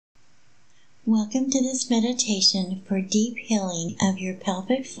Welcome to this meditation for deep healing of your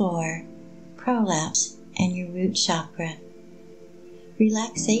pelvic floor, prolapse, and your root chakra.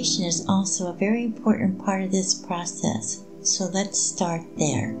 Relaxation is also a very important part of this process, so let's start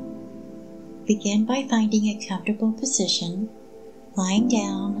there. Begin by finding a comfortable position, lying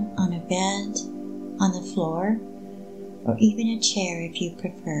down on a bed, on the floor, or even a chair if you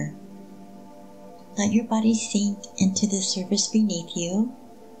prefer. Let your body sink into the surface beneath you,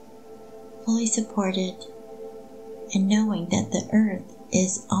 fully supported, and knowing that the earth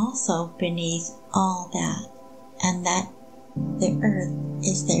is also beneath all that, and that the earth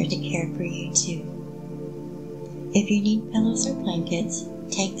is there to care for you too. If you need pillows or blankets,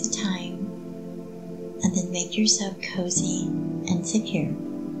 take the time and then make yourself cozy and secure.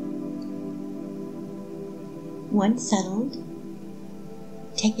 Once settled,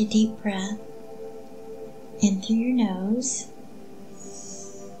 take a deep breath in through your nose,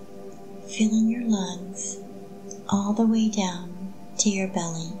 filling your lungs all the way down to your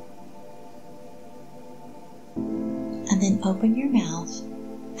belly. And then open your mouth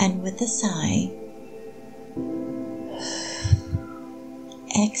and with a sigh,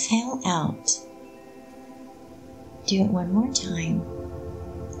 exhale out. Do it one more time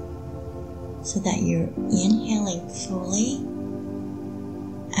so that you're inhaling fully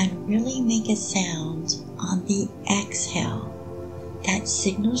and really make a sound on the exhale that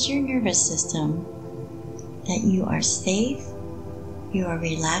signals your nervous system that you are safe, you are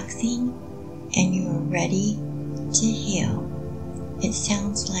relaxing, and you are ready to heal. It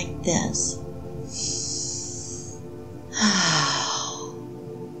sounds like this.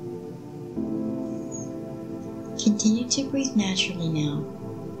 Continue to breathe naturally now,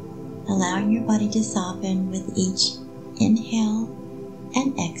 allowing your body to soften with each inhale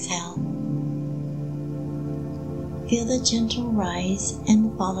and exhale. Feel the gentle rise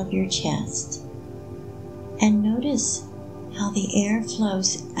and fall of your chest, and notice how the air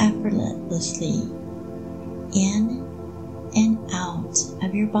flows effortlessly in and out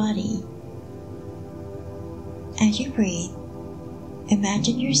of your body. As you breathe,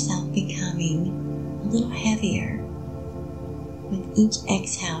 imagine yourself becoming a little heavier. With each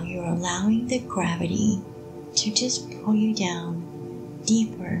exhale, you're allowing the gravity to just pull you down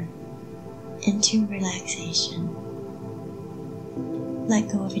deeper into relaxation. Let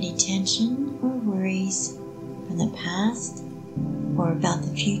go of any tension or worries from the past or about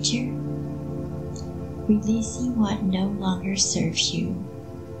the future, releasing what no longer serves you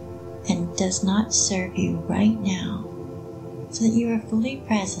and does not serve you right now, so that you are fully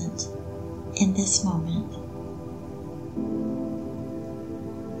present in this moment.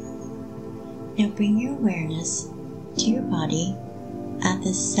 Now bring your awareness to your body at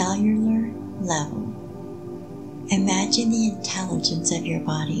the cellular level. Imagine the intelligence of your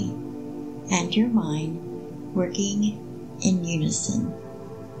body and your mind working in unison,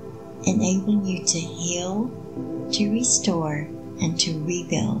 enabling you to heal, to restore, and to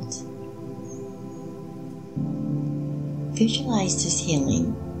rebuild. Visualize this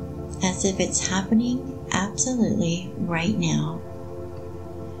healing as if it's happening absolutely right now.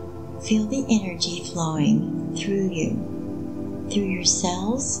 Feel the energy flowing through you, through your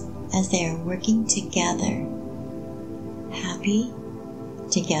cells as they are working together, happy,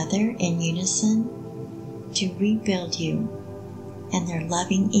 together in unison to rebuild you, and they're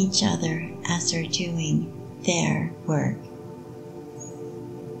loving each other as they're doing their work.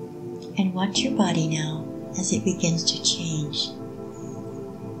 And watch your body now as it begins to change.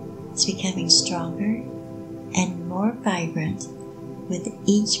 It's becoming stronger and more vibrant with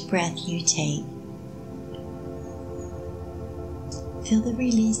each breath you take. Feel the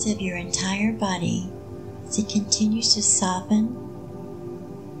release of your entire body as it continues to soften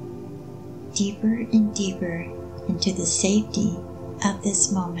deeper and deeper into the safety of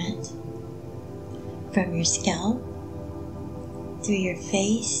this moment. From your scalp, through your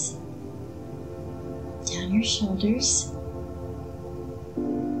face, down your shoulders,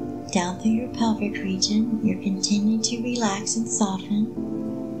 down through your pelvic region, you're continuing to relax and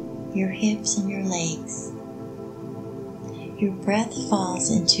soften your hips and your legs. Your breath falls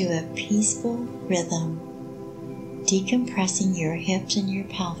into a peaceful rhythm, decompressing your hips and your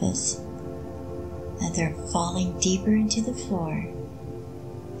pelvis as they're falling deeper into the floor.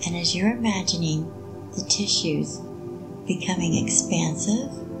 And as you're imagining the tissues becoming expansive,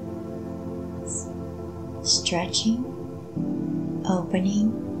 stretching,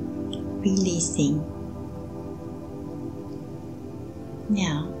 opening, releasing.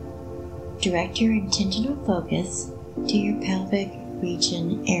 Now, direct your intentional focus to your pelvic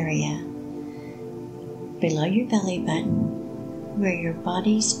region area. Below your belly button, where your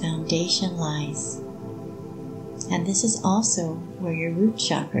body's foundation lies. And this is also where your root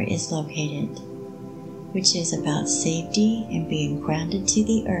chakra is located, which is about safety and being grounded to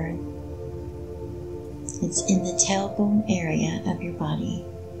the earth. It's in the tailbone area of your body.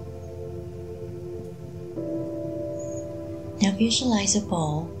 Now visualize a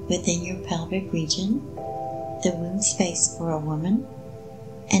bowl within your pelvic region, the womb space for a woman,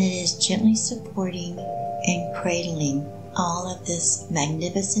 and it is gently supporting and cradling all of this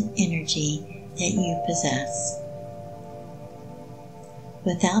magnificent energy that you possess.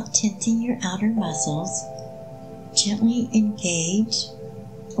 Without tensing your outer muscles, gently engage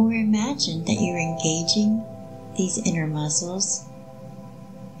or imagine that you're engaging these inner muscles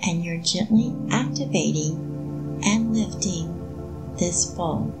and you're gently activating and lifting this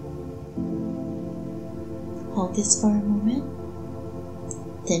bowl. Hold this for a moment,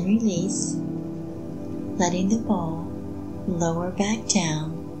 then release, letting the bowl lower back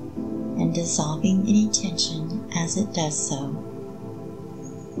down and dissolving any tension as it does so.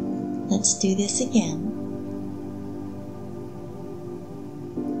 Let's do this again.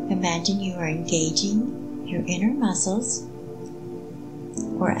 Imagine you are engaging your inner muscles,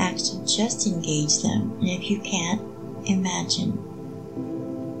 or actually just engage them. And if you can't, imagine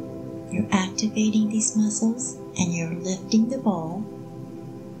you're activating these muscles and you're lifting the bowl.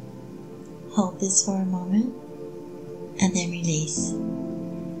 Hold this for a moment and then release,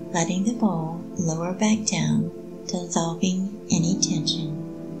 letting the bowl lower back down, dissolving any tension.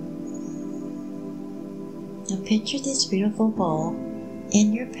 Now picture this beautiful bowl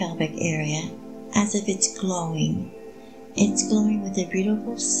in your pelvic area as if it's glowing. It's glowing with a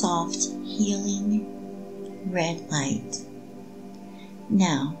beautiful, soft, healing red light.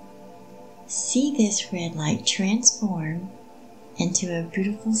 Now, see this red light transform into a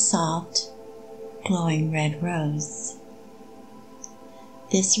beautiful, soft, glowing red rose.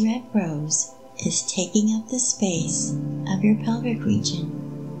 This red rose is taking up the space of your pelvic region.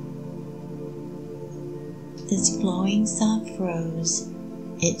 This glowing, soft rose,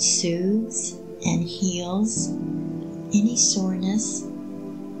 it soothes and heals any soreness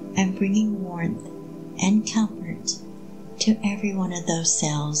and bringing warmth and comfort to every one of those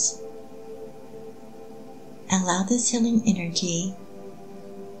cells. Allow this healing energy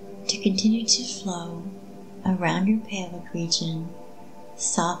to continue to flow around your pelvic region,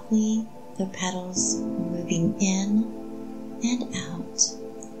 softly, the petals moving in and out.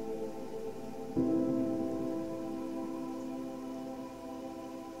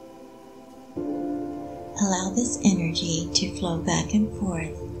 Allow this energy to flow back and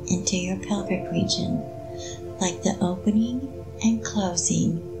forth into your pelvic region, like the opening and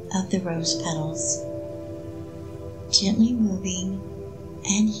closing of the rose petals, gently moving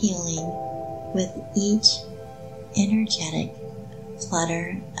and healing with each energetic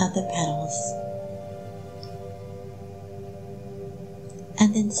flutter of the petals.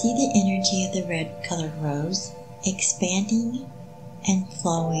 And then see the energy of the red colored rose expanding and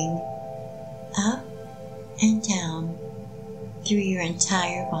flowing up and down through your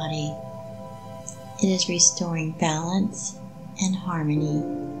entire body. It is restoring balance and harmony.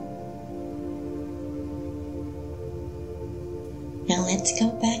 Now let's go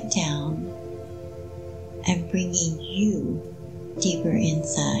back down and bringing you deeper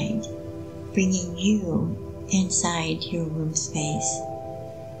inside, bringing you inside your womb space.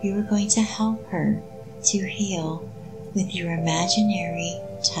 You are going to help her to heal with your imaginary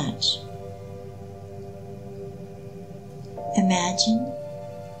touch. Imagine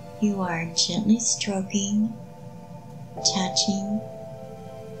you are gently stroking, touching,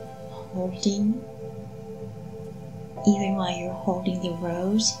 holding. Even while you're holding the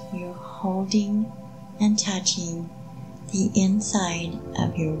rose, you're holding and touching the inside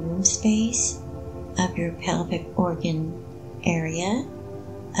of your womb space, of your pelvic organ area,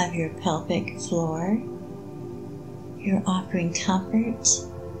 of your pelvic floor. You're offering comfort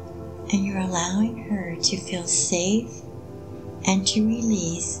and you're allowing her to feel safe and to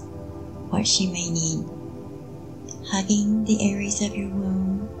release what she may need. Hugging the areas of your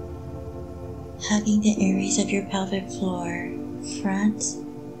womb, hugging the areas of your pelvic floor, front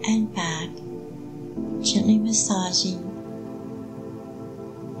and back, gently massaging.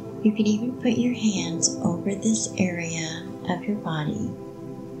 You can even put your hands over this area of your body,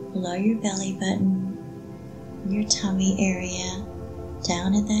 below your belly button, your tummy area,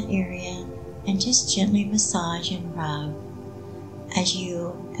 down in that area, and just gently massage and rub as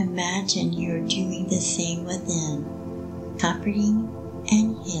you imagine you're doing the same within, comforting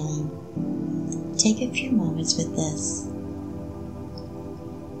and healing. Take a few moments with this.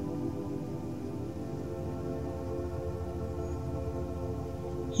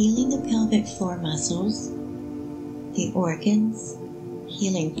 healing the pelvic floor muscles, the organs,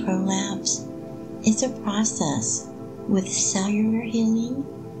 healing prolapse is a process with cellular healing,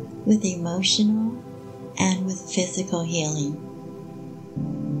 with emotional, and with physical healing.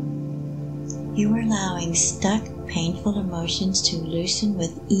 You are allowing stuck, painful emotions to loosen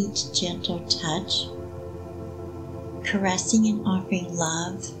with each gentle touch, caressing and offering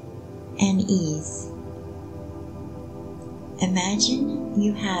love and ease. Imagine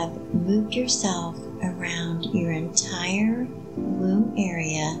you have moved yourself around your entire womb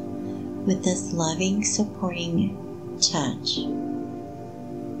area with this loving, supporting touch.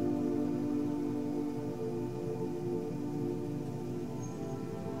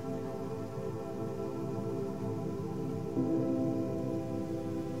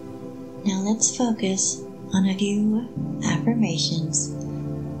 Now let's focus on a few affirmations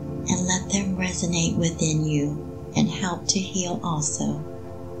and let them resonate within you and help to heal also.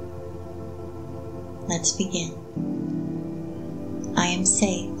 Let's begin. I am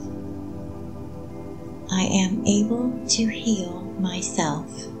safe. I am able to heal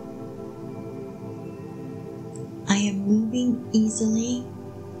myself. I am moving easily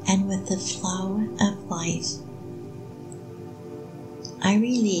and with the flow of life. I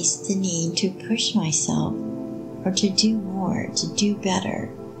release the need to push myself or to do more, to do better.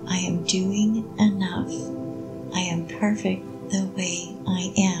 I am doing enough. I am perfect the way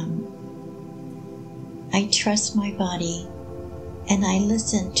I am. I trust my body and I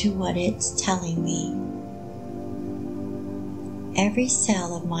listen to what it's telling me. Every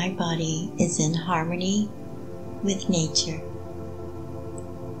cell of my body is in harmony with nature.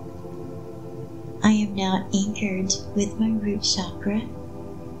 I am now anchored with my root chakra.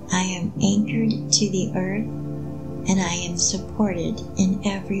 I am anchored to the earth and I am supported in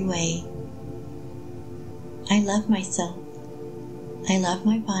every way. I love myself. I love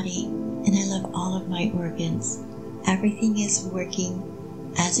my body and I love all of my organs. Everything is working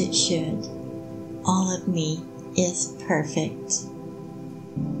as it should. All of me is perfect.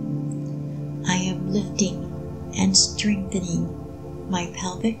 I am lifting and strengthening my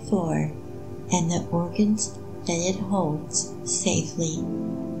pelvic floor and the organs that it holds safely.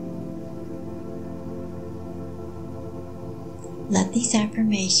 Let these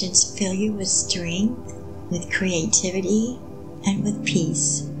affirmations fill you with strength, with creativity, and with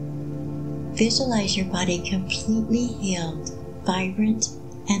peace. Visualize your body completely healed, vibrant,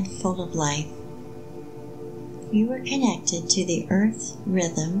 and full of life. You are connected to the earth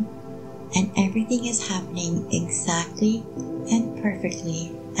rhythm, and everything is happening exactly and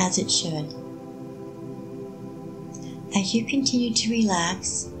perfectly as it should. As you continue to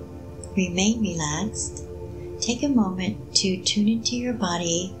relax, remain relaxed, take a moment to tune into your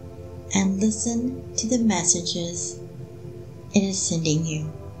body and listen to the messages it is sending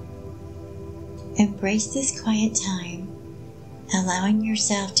you. Embrace this quiet time, allowing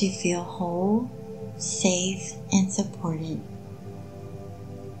yourself to feel whole, safe, and supported.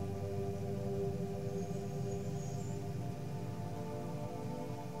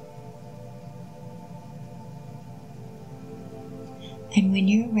 And when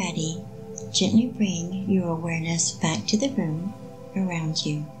you're ready, gently bring your awareness back to the room around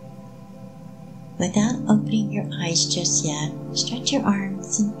you. Without opening your eyes just yet, stretch your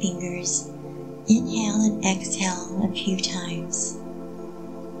arms and fingers. Inhale and exhale a few times.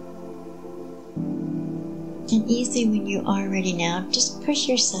 And easily when you are ready now, just push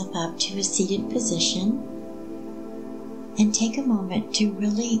yourself up to a seated position and take a moment to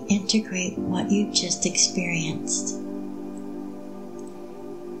really integrate what you've just experienced.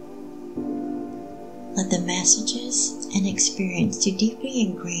 Let the messages and experience to deeply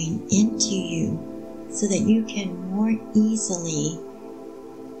ingrain into you so that you can more easily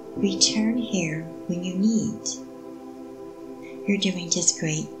return here when you need. You're doing just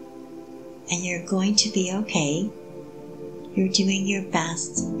great, and you're going to be okay. You're doing your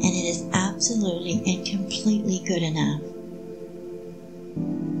best, and it is absolutely and completely good enough.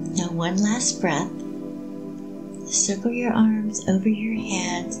 Now, one last breath. Circle your arms over your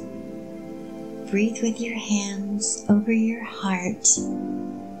head. Breathe with your hands over your heart.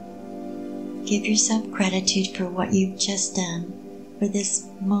 Give yourself gratitude for what you've just done, for this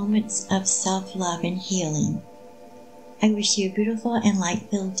moments of self-love and healing. I wish you a beautiful and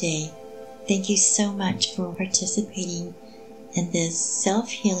light-filled day. Thank you so much for participating in this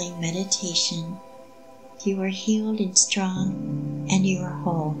self-healing meditation. You are healed and strong, and you are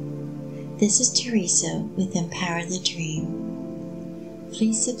whole. This is Teresa with Empower the Dream.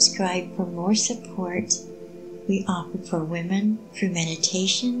 Please subscribe for more support we offer for women through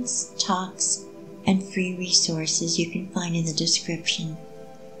meditations, talks, and free resources you can find in the description.